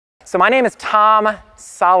So my name is Tom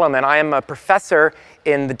Solomon. I am a professor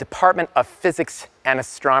in the Department of Physics and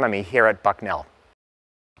Astronomy here at Bucknell.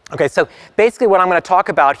 Okay, so basically what I'm going to talk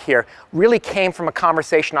about here really came from a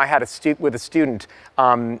conversation I had with a student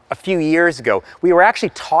a few years ago. We were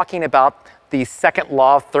actually talking about the second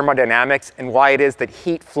law of thermodynamics and why it is that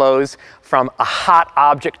heat flows from a hot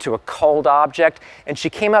object to a cold object. And she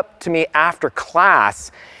came up to me after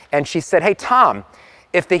class and she said, "Hey, Tom,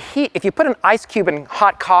 if you put an ice cube in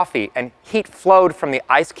hot coffee and heat flowed from the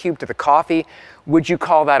ice cube to the coffee, would you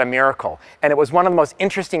call that a miracle?" And it was one of the most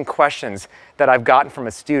interesting questions that I've gotten from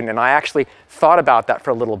a student. And I actually thought about that for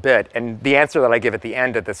a little bit. And the answer that I give at the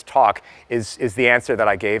end of this talk is the answer that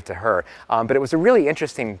I gave to her. But it was a really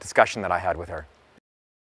interesting discussion that I had with her.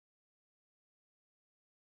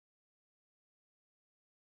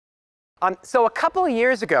 So a couple of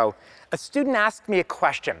years ago, a student asked me a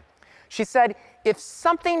question. She said, if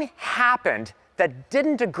something happened that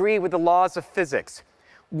didn't agree with the laws of physics,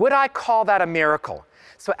 would I call that a miracle?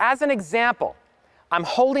 So as an example, I'm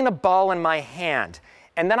holding a ball in my hand,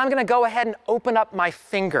 and then I'm going to go ahead and open up my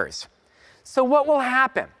fingers. So what will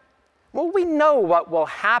happen? Well, we know what will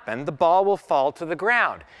happen. The ball will fall to the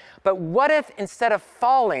ground. But what if instead of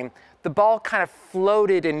falling, the ball kind of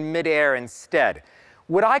floated in midair instead?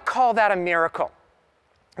 Would I call that a miracle?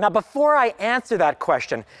 Now, before I answer that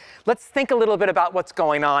question, let's think a little bit about what's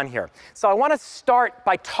going on here. So I want to start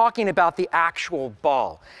by talking about the actual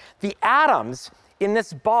ball. The atoms in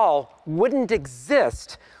this ball wouldn't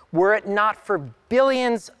exist were it not for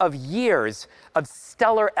billions of years of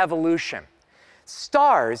stellar evolution.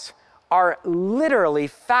 Stars are literally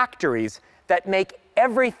factories that make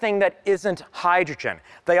everything that isn't hydrogen.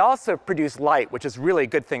 They also produce light, which is really a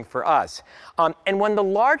good thing for us. And when the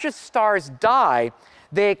largest stars die,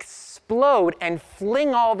 they explode and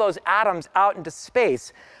fling all those atoms out into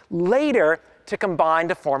space, later to combine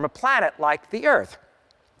to form a planet like the Earth.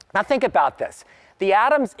 Now think about this. The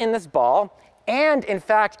atoms in this ball, and in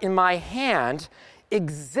fact in my hand,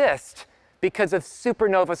 exist because of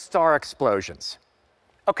supernova star explosions.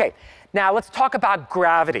 Okay, now let's talk about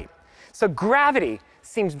gravity. So gravity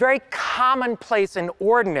seems very commonplace and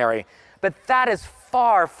ordinary, but that is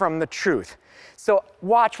far from the truth. So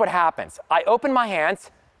watch what happens. I open my hands,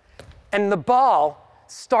 and the ball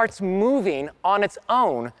starts moving on its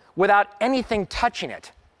own without anything touching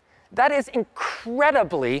it. That is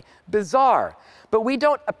incredibly bizarre. But we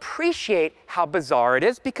don't appreciate how bizarre it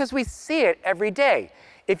is because we see it every day.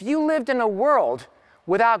 If you lived in a world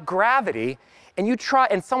without gravity,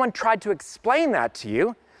 and someone tried to explain that to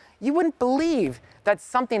you, you wouldn't believe that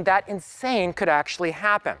something that insane could actually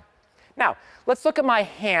happen. Now, let's look at my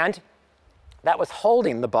hand that was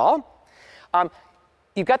holding the ball.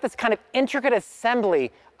 You've got this kind of intricate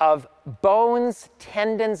assembly of bones,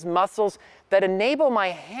 tendons, muscles that enable my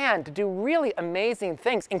hand to do really amazing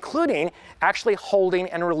things, including actually holding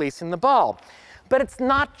and releasing the ball. But it's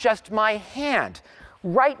not just my hand.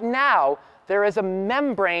 Right now, there is a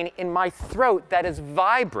membrane in my throat that is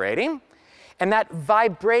vibrating, and that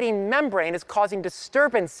vibrating membrane is causing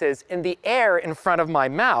disturbances in the air in front of my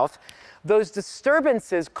mouth. Those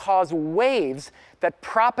disturbances cause waves that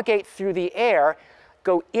propagate through the air,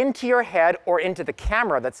 go into your head or into the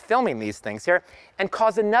camera that's filming these things here, and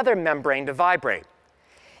cause another membrane to vibrate.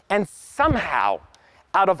 And somehow,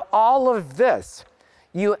 out of all of this,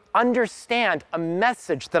 you understand a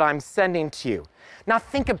message that I'm sending to you. Now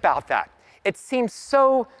think about that. It seems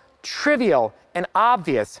so trivial and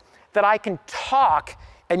obvious that I can talk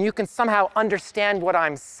and you can somehow understand what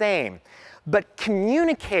I'm saying. But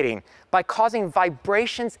communicating by causing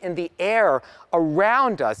vibrations in the air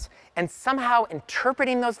around us and somehow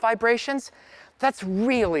interpreting those vibrations, that's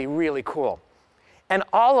really, really cool. And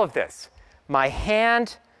all of this, my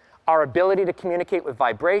hand, our ability to communicate with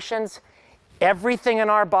vibrations, everything in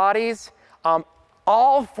our bodies,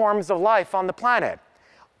 all forms of life on the planet,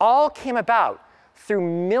 all came about through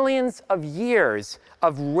millions of years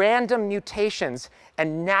of random mutations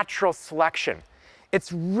and natural selection.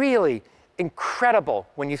 It's really incredible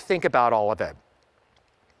when you think about all of it.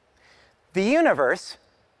 The universe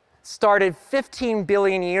started 15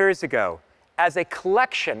 billion years ago as a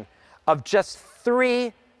collection of just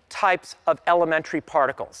 3 types of elementary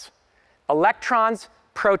particles: electrons,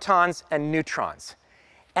 protons, and neutrons.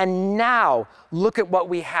 And now look at what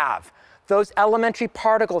we have. Those elementary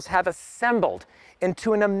particles have assembled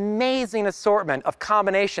into an amazing assortment of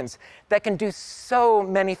combinations that can do so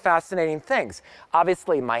many fascinating things.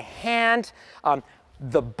 Obviously, my hand,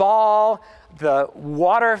 the ball, the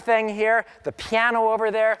water thing here, the piano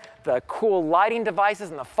over there, the cool lighting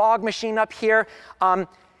devices and the fog machine up here,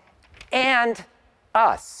 and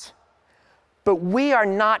us. But we are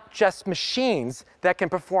not just machines that can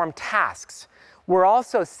perform tasks. We're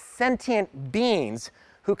also sentient beings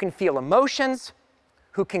who can feel emotions,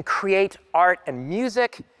 who can create art and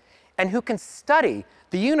music, and who can study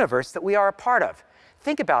the universe that we are a part of.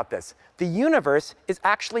 Think about this. The universe is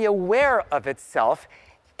actually aware of itself,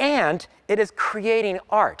 and it is creating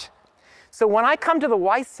art. So when I come to the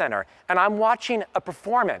Weis Center and I'm watching a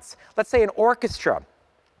performance, let's say an orchestra,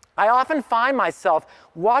 I often find myself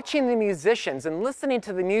watching the musicians and listening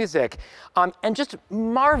to the music and just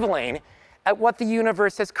marveling at what the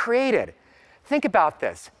universe has created. Think about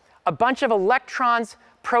this. A bunch of electrons,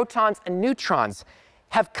 protons, and neutrons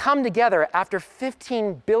have come together after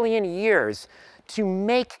 15 billion years to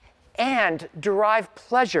make and derive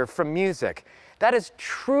pleasure from music. That is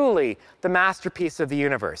truly the masterpiece of the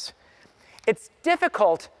universe. It's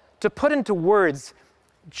difficult to put into words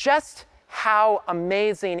just how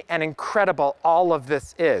amazing and incredible all of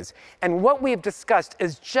this is. And what we've discussed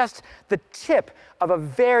is just the tip of a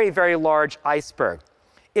very, very large iceberg.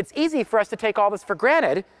 It's easy for us to take all this for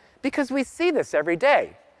granted because we see this every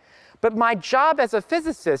day. But my job as a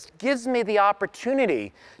physicist gives me the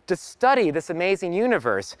opportunity to study this amazing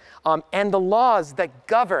universe and the laws that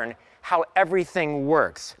govern how everything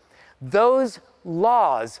works. Those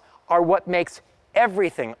laws are what makes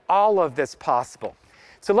everything, all of this, possible.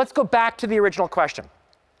 So let's go back to the original question.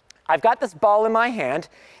 I've got this ball in my hand,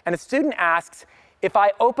 and a student asks, if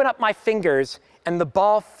I open up my fingers and the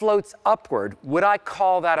ball floats upward, would I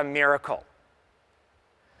call that a miracle?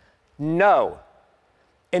 No.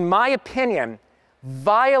 In my opinion,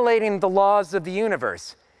 violating the laws of the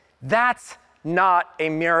universe, that's not a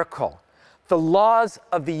miracle. The laws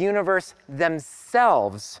of the universe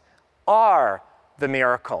themselves are the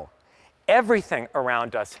miracle. Everything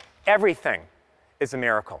around us, everything is a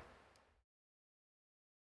miracle.